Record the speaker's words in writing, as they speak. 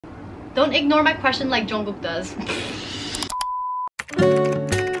Don't ignore my question like Jungkook does.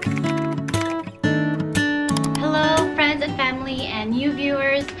 Hello friends and family and new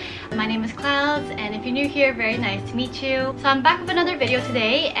viewers. My name is Clouds, and if you're new here, very nice to meet you. So I'm back with another video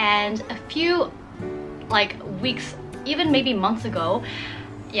today, and a few weeks, even maybe months ago,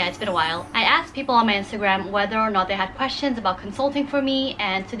 yeah, it's been a while, I asked people on my Instagram whether or not they had questions about consulting for me,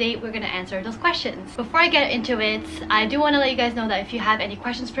 and today we're gonna answer those questions. Before I get into it, I do want to let you guys know that if you have any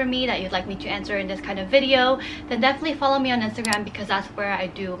questions for me that you'd like me to answer in this kind of video, then definitely follow me on Instagram, because that's where I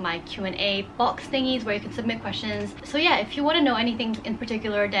do my Q&A box thingies where you can submit questions. So yeah, if you want to know anything in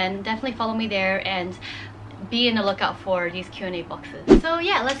particular, then definitely follow me there and be on the lookout for these Q&A boxes. So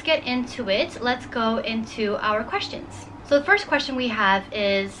yeah, let's get into it. Let's go into our questions. So the first question we have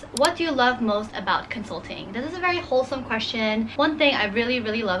is, what do you love most about consulting? This is a very wholesome question. One thing I really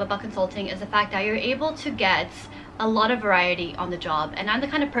love about consulting is the fact that you're able to get a lot of variety on the job, and I'm the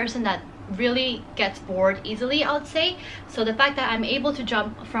kind of person that really gets bored easily, I would say. So the fact that I'm able to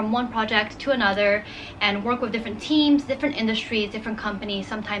jump from one project to another and work with different teams, different industries, different companies,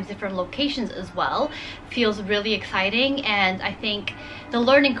 sometimes different locations as well, feels really exciting. And I think the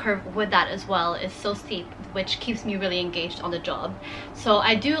learning curve with that as well is so steep, which keeps me really engaged on the job. So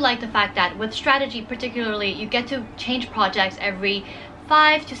I do like the fact that with strategy particularly, you get to change projects every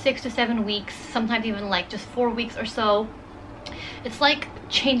 5 to 6 to 7 weeks, sometimes even like just 4 weeks or so. It's like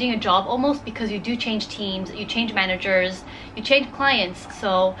changing a job almost, because you do change teams, you change managers, you change clients.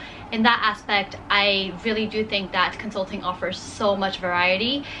 So in that aspect, I really do think that consulting offers so much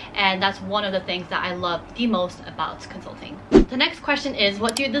variety, and that's one of the things that I love the most about consulting. The next question is,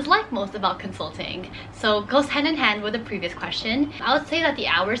 what do you dislike most about consulting? So it goes hand in hand with the previous question. I would say that the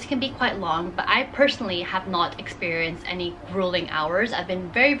hours can be quite long, but I personally have not experienced any grueling hours. I've been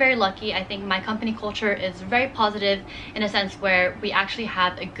very lucky. I think my company culture is very positive in a sense where we actually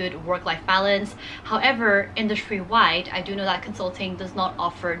have a good work-life balance. However, industry-wide, I do know that consulting does not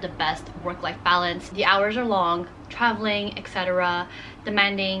offer the best work-life balance. The hours are long, traveling, etc.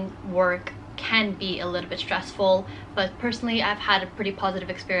 Demanding work can be a little bit stressful, but personally I've had a pretty positive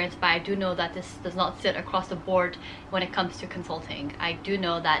experience. But I do know that this does not sit across the board when it comes to consulting. I do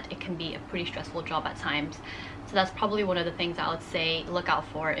know that it can be a pretty stressful job at times. So that's probably one of the things I would say look out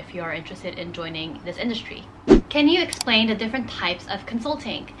for if you are interested in joining this industry. Can you explain the different types of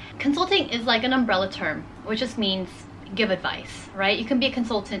consulting? Consulting is like an umbrella term, which just means give advice, right? You can be a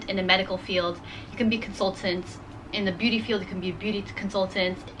consultant in the medical field, you can be a consultant in the beauty field, you can be a beauty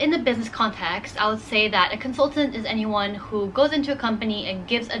consultant. In the business context, I would say that a consultant is anyone who goes into a company and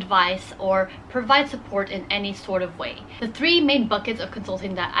gives advice or provides support in any sort of way. The three main buckets of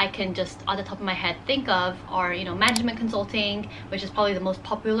consulting that I can just on the top of my head think of are, management consulting, which is probably the most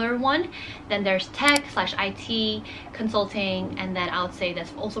popular one. Then there's tech/IT consulting, and then I would say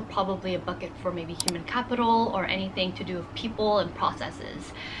that's also probably a bucket for maybe human capital or anything to do with people and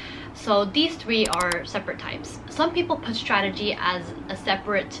processes. So these three are separate types. Some people put strategy as a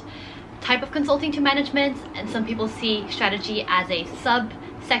separate type of consulting to management, and some people see strategy as a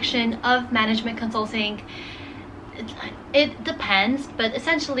subsection of management consulting. It depends, but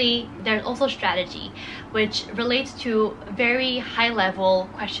essentially there's also strategy, which relates to very high-level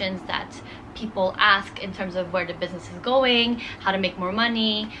questions that people ask in terms of where the business is going, how to make more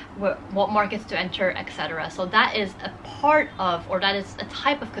money, what markets to enter, etc. So that is a part of, or that is a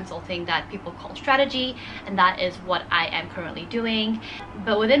type of consulting that people call strategy, and that is what I am currently doing.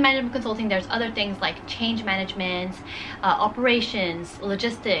 But within management consulting, there's other things like change management, operations,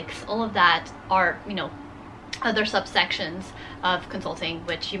 logistics. All of that are, other subsections of consulting,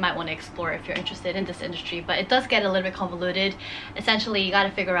 which you might want to explore if you're interested in this industry. But it does get a little bit convoluted. Essentially, you got to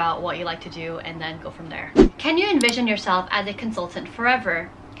figure out what you like to do and then go from there. Can you envision yourself as a consultant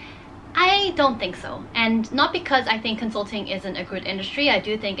forever? I don't think so, and not because I think consulting isn't a good industry. I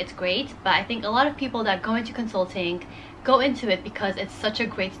do think it's great, but I think a lot of people that go into consulting go into it because it's such a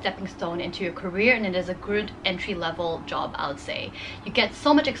great stepping stone into your career, and it is a good entry-level job, I would say. You get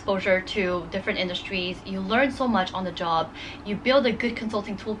so much exposure to different industries, you learn so much on the job, you build a good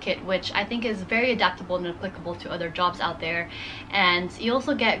consulting toolkit, which I think is very adaptable and applicable to other jobs out there, and you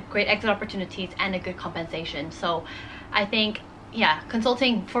also get great exit opportunities and a good compensation. So I think, yeah,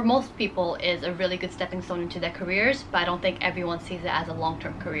 consulting for most people is a really good stepping stone into their careers, but I don't think everyone sees it as a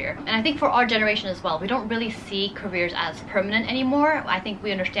long-term career. And I think for our generation as well, we don't really see careers as permanent anymore. I think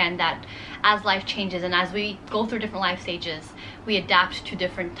we understand that as life changes and as we go through different life stages, we adapt to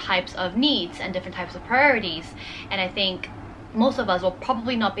different types of needs and different types of priorities. And I think most of us will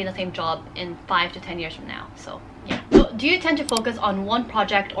probably not be in the same job in 5 to 10 years from now. So yeah. So do you tend to focus on one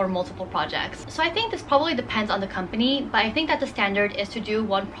project or multiple projects? So I think this probably depends on the company, but I think that the standard is to do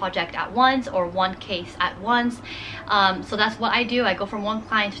one project at once or one case at once. So that's what I do. I go from one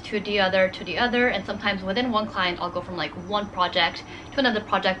client to the other, and sometimes within one client I'll go from like one project to another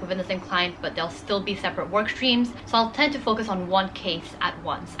project within the same client, but they'll still be separate work streams. So I'll tend to focus on one case at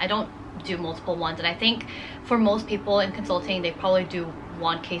once. I don't do multiple ones, and I think for most people in consulting they probably do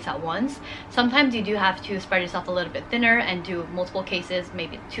one case at once. Sometimes you do have to spread yourself a little bit thinner and do multiple cases,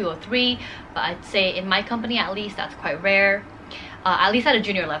 maybe 2 or 3, but I'd say in my company at least that's quite rare, at least at a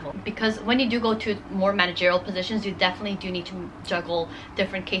junior level, because when you do go to more managerial positions you definitely do need to juggle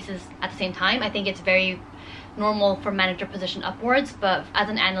different cases at the same time. I think it's very normal for manager position upwards, but as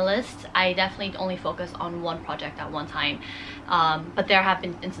an analyst I definitely only focus on one project at one time. But there have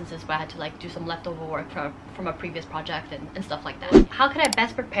been instances where I had to like do some leftover work from a previous project and stuff like that. How can I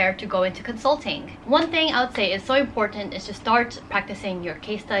best prepare to go into consulting? One thing I would say is so important is to start practicing your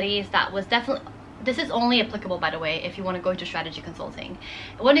case studies. This is only applicable, by the way, if you want to go into strategy consulting.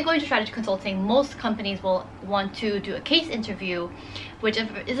 When you go into strategy consulting, most companies will want to do a case interview, which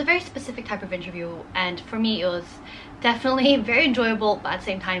is a very specific type of interview, and for me it was definitely very enjoyable, but at the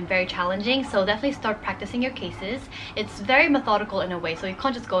same time very challenging. So definitely start practicing your cases. It's very methodical in a way, so you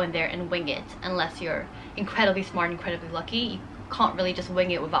can't just go in there and wing it unless you're incredibly smart, incredibly lucky. You can't really just wing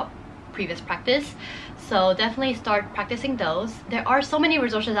it without previous practice. So definitely start practicing those. There are so many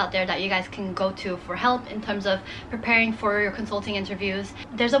resources out there that you guys can go to for help in terms of preparing for your consulting interviews.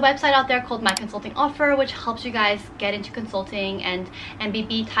 There's a website out there called My Consulting Offer, which helps you guys get into consulting and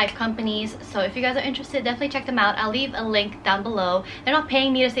MBB type companies. So if you guys are interested, definitely check them out. I'll leave a link down below. They're not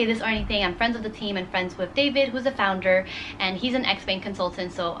paying me to say this or anything. I'm friends with the team and friends with David, who's the founder, and he's an ex-Bain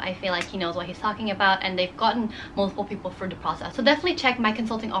consultant, so I feel like he knows what he's talking about, and they've gotten multiple people through the process. So definitely check My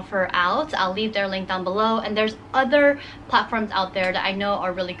Consulting Offer out. I'll leave their link down below, and there's other platforms out there that I know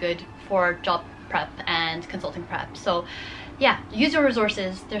are really good for job prep and consulting prep. So yeah, use your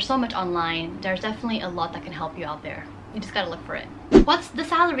resources. There's so much online. There's definitely a lot that can help you out there. You just gotta look for it. What's the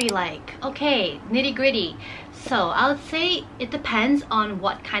salary like? Okay, nitty-gritty. So I would say it depends on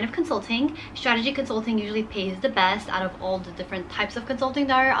what kind of consulting. Strategy consulting usually pays the best out of all the different types of consulting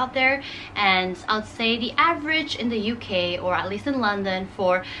that are out there, and I would say the average in the UK, or at least in London,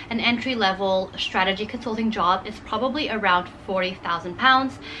 for an entry-level strategy consulting job is probably around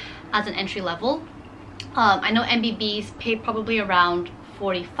 £40,000 as an entry level. I know MBBs pay probably around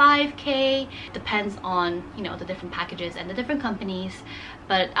 45k, depends on, you know, the different packages and the different companies,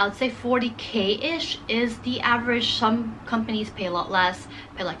 but I would say 40k-ish is the average. Some companies pay a lot less,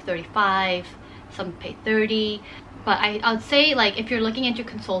 pay like 35, some pay 30, but I would say like if you're looking into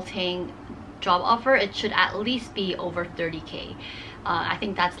consulting job offer, it should at least be over 30k. I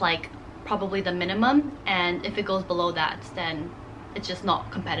think that's like probably the minimum, and if it goes below that, then it's just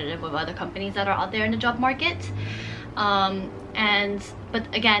not competitive with other companies that are out there in the job market.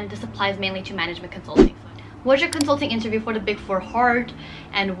 But again, this applies mainly to management consulting. Was your consulting interview for the Big Four hard,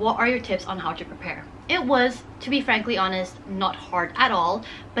 and what are your tips on how to prepare? It was, to be frankly honest, not hard at all,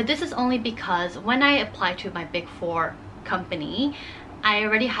 but this is only because when I applied to my Big Four company, I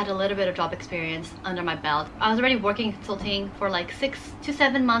already had a little bit of job experience under my belt. I was already working in consulting for like 6 to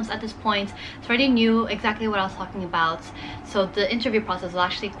 7 months at this point, so I already knew exactly what I was talking about. So the interview process was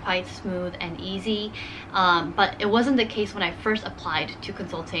actually quite smooth and easy, but it wasn't the case when I first applied to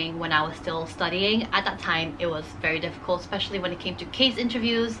consulting when I was still studying. At that time, it was very difficult, especially when it came to case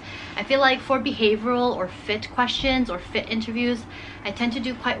interviews. I feel like for behavioral or fit questions or fit interviews, I tend to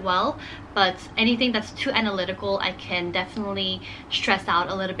do quite well, but anything that's too analytical, I can definitely stress out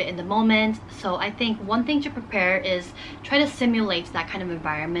a little bit in the moment. So I think one thing to prepare is try to simulate that kind of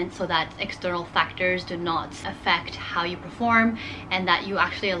environment so that external factors do not affect how you perform, and that you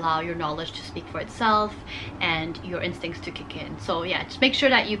actually allow your knowledge to speak for itself and your instincts to kick in. So yeah, just make sure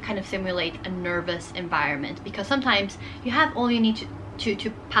that you kind of simulate a nervous environment, because sometimes you have all you need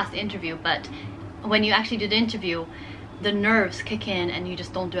to pass the interview, but when you actually do the interview, the nerves kick in and you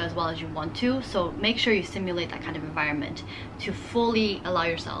just don't do as well as you want to. So make sure you simulate that kind of environment to fully allow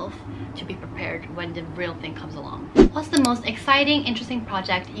yourself to be prepared when the real thing comes along. What's the most exciting, interesting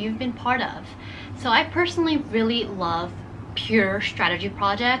project you've been part of? So I personally really love pure strategy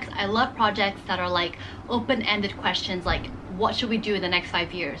projects. I love projects that are like open-ended questions like, what should we do in the next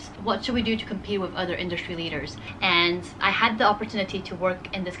 5 years? What should we do to compete with other industry leaders? And I had the opportunity to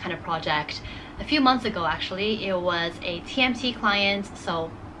work in this kind of project a few months ago. Actually, it was a TMT client.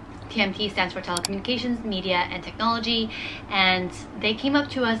 So TMT stands for telecommunications, media, and technology, and they came up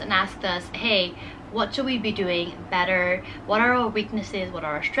to us and asked us, hey, what should we be doing better, what are our weaknesses, what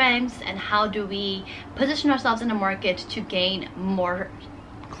are our strengths, and how do we position ourselves in the market to gain more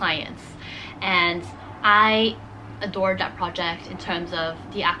clients. And I adored that project in terms of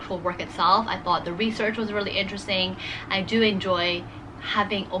the actual work itself. I thought the research was really interesting. I do enjoy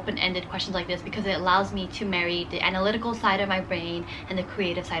having open-ended questions like this because it allows me to marry the analytical side of my brain and the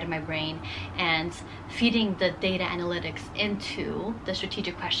creative side of my brain, and feeding the data analytics into the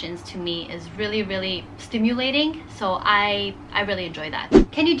strategic questions to me is really stimulating. So I really enjoy that.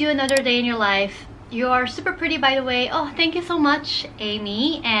 Can you do another day in your life? You are super pretty, by the way. Oh, thank you so much,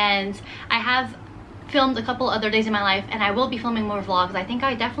 Amy. And I have filmed a couple other days in my life, and I will be filming more vlogs. I think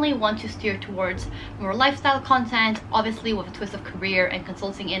I definitely want to steer towards more lifestyle content, obviously with a twist of career and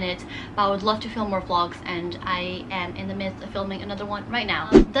consulting in it, but I would love to film more vlogs, and I am in the midst of filming another one right now.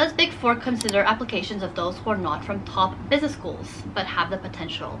 Does Big Four consider applications of those who are not from top business schools but have the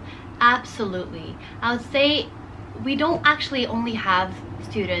potential? Absolutely. I would say we don't actually only have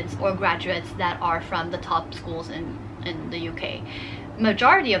students or graduates that are from the top schools in the UK.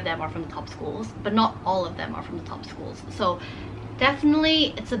 Majority of them are from the top schools, but not all of them are from the top schools. So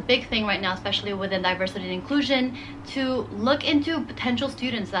definitely it's a big thing right now, especially within diversity and inclusion, to look into potential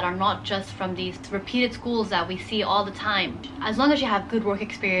students that are not just from these repeated schools that we see all the time. As long as you have good work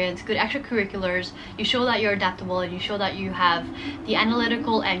experience, good extracurriculars, you show that you're adaptable, and you show that you have the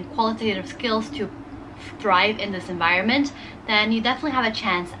analytical and qualitative skills to thrive in this environment, then you definitely have a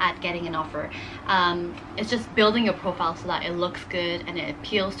chance at getting an offer. It's just building your profile so that it looks good and it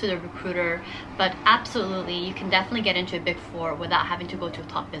appeals to the recruiter. But absolutely, you can definitely get into a Big Four without having to go to a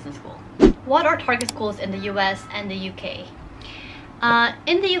top business school. What are target schools in the US and the UK?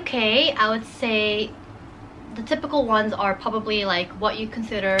 In the UK, I would say the typical ones are probably like what you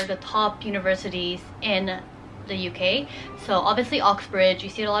consider the top universities in the UK. So obviously Oxbridge, you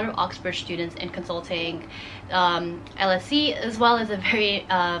see a lot of Oxbridge students in consulting. LSE as well is a very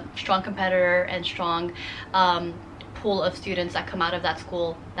strong competitor and strong pool of students that come out of that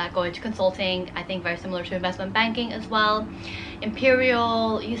school that go into consulting. I think very similar to investment banking as well.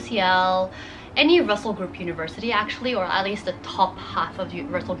 Imperial, UCL, any Russell Group university actually, or at least the top half of the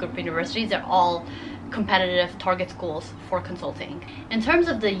Russell Group universities, they're all competitive target schools for consulting. In terms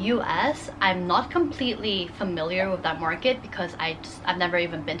of the US, I'm not completely familiar with that market because I've never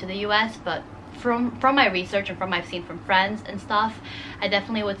even been to the US, but from my research and from what I've seen from friends and stuff, I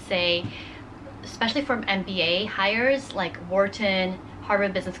definitely would say, especially from MBA hires like Wharton,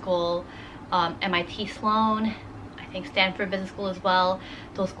 Harvard Business School, MIT Sloan, I think Stanford Business School as well.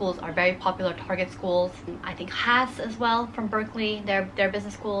 Those schools are very popular target schools. I think Haas as well from Berkeley, their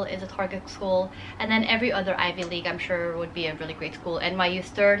business school is a target school. And then every other Ivy League I'm sure would be a really great school. NYU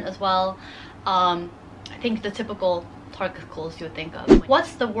Stern as well. I think the typical target schools you would think of.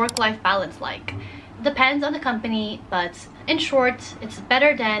 What's the work-life balance like? Depends on the company, but in short, it's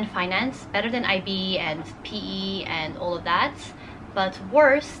better than finance, better than IB and PE and all of that, but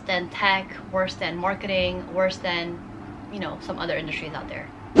worse than tech, worse than marketing, worse than, you know, some other industries out there.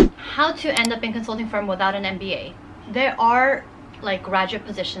 How to end up in consulting firm without an MBA? There are like graduate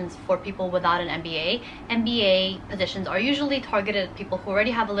positions for people without an MBA. MBA positions are usually targeted at people who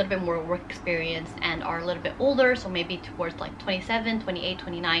already have a little bit more work experience and are a little bit older, so maybe towards like 27, 28,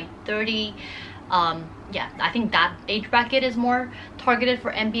 29, 30. Yeah, I think that age bracket is more targeted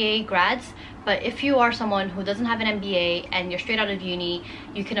for MBA grads. But if you are someone who doesn't have an MBA and you're straight out of uni,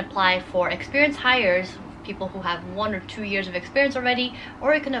 you can apply for experienced hires, people who have 1 or 2 years of experience already,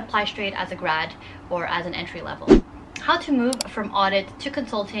 or you can apply straight as a grad or as an entry level. How to move from audit to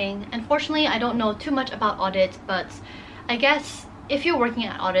consulting? Unfortunately, I don't know too much about audit, but I guess if you're working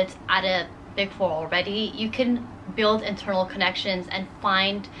at audit at a Big Four already, you can build internal connections and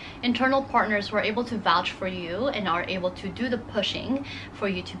find internal partners who are able to vouch for you and are able to do the pushing for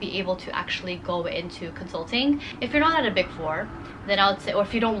you to be able to actually go into consulting. If you're not at a Big Four, then I would say, or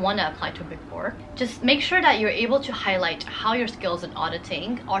if you don't want to apply to a Big Four, just make sure that you're able to highlight how your skills in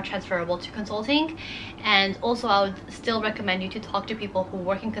auditing are transferable to consulting. And also I would still recommend you to talk to people who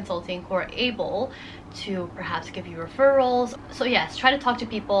work in consulting who are able to perhaps give you referrals. So yes, try to talk to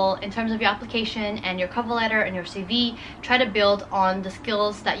people in terms of your application and your cover letter and your CV. Try to build on the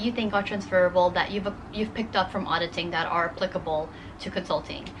skills that you think are transferable, that you've picked up from auditing, that are applicable to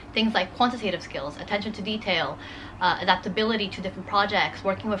consulting. Things like quantitative skills, attention to detail, adaptability to different projects,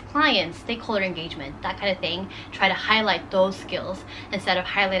 working with clients, stakeholder engagement, that kind of thing. Try to highlight those skills instead of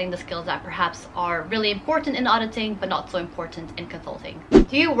highlighting the skills that perhaps are really important in auditing but not so important in consulting.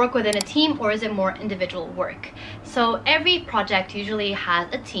 Do you work within a team or is it more individual work? So every project usually has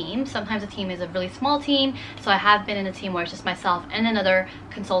a team. Sometimes a team is a really small team, so I have been in a team where it's just myself and another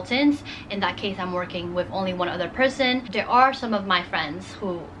consultant. In that case, I'm working with only one other person. There are some of my friends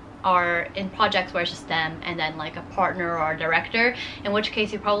who are in projects where it's just them and then like a partner or a director, in which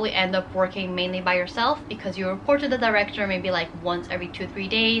case you probably end up working mainly by yourself because you report to the director maybe like once every 2-3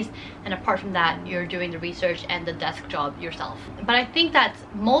 days, and apart from that you're doing the research and the desk job yourself. But I think that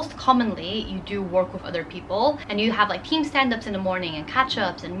most commonly you do work with other people and you have like team stand-ups in the morning and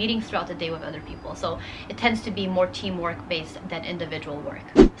catch-ups and meetings throughout the day with other people, so it tends to be more teamwork based than individual work.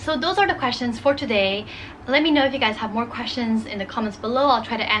 So those are the questions for today. Let me know if you guys have more questions in the comments below. I'll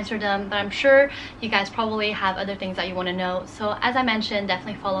try to answer them, but I'm sure you guys probably have other things that you want to know. So as I mentioned,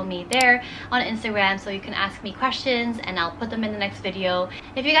 definitely follow me there on Instagram so you can ask me questions and I'll put them in the next video.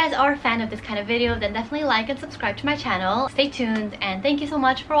 If you guys are a fan of this kind of video, then definitely like and subscribe to my channel. Stay tuned and thank you so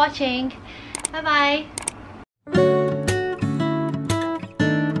much for watching. Bye bye.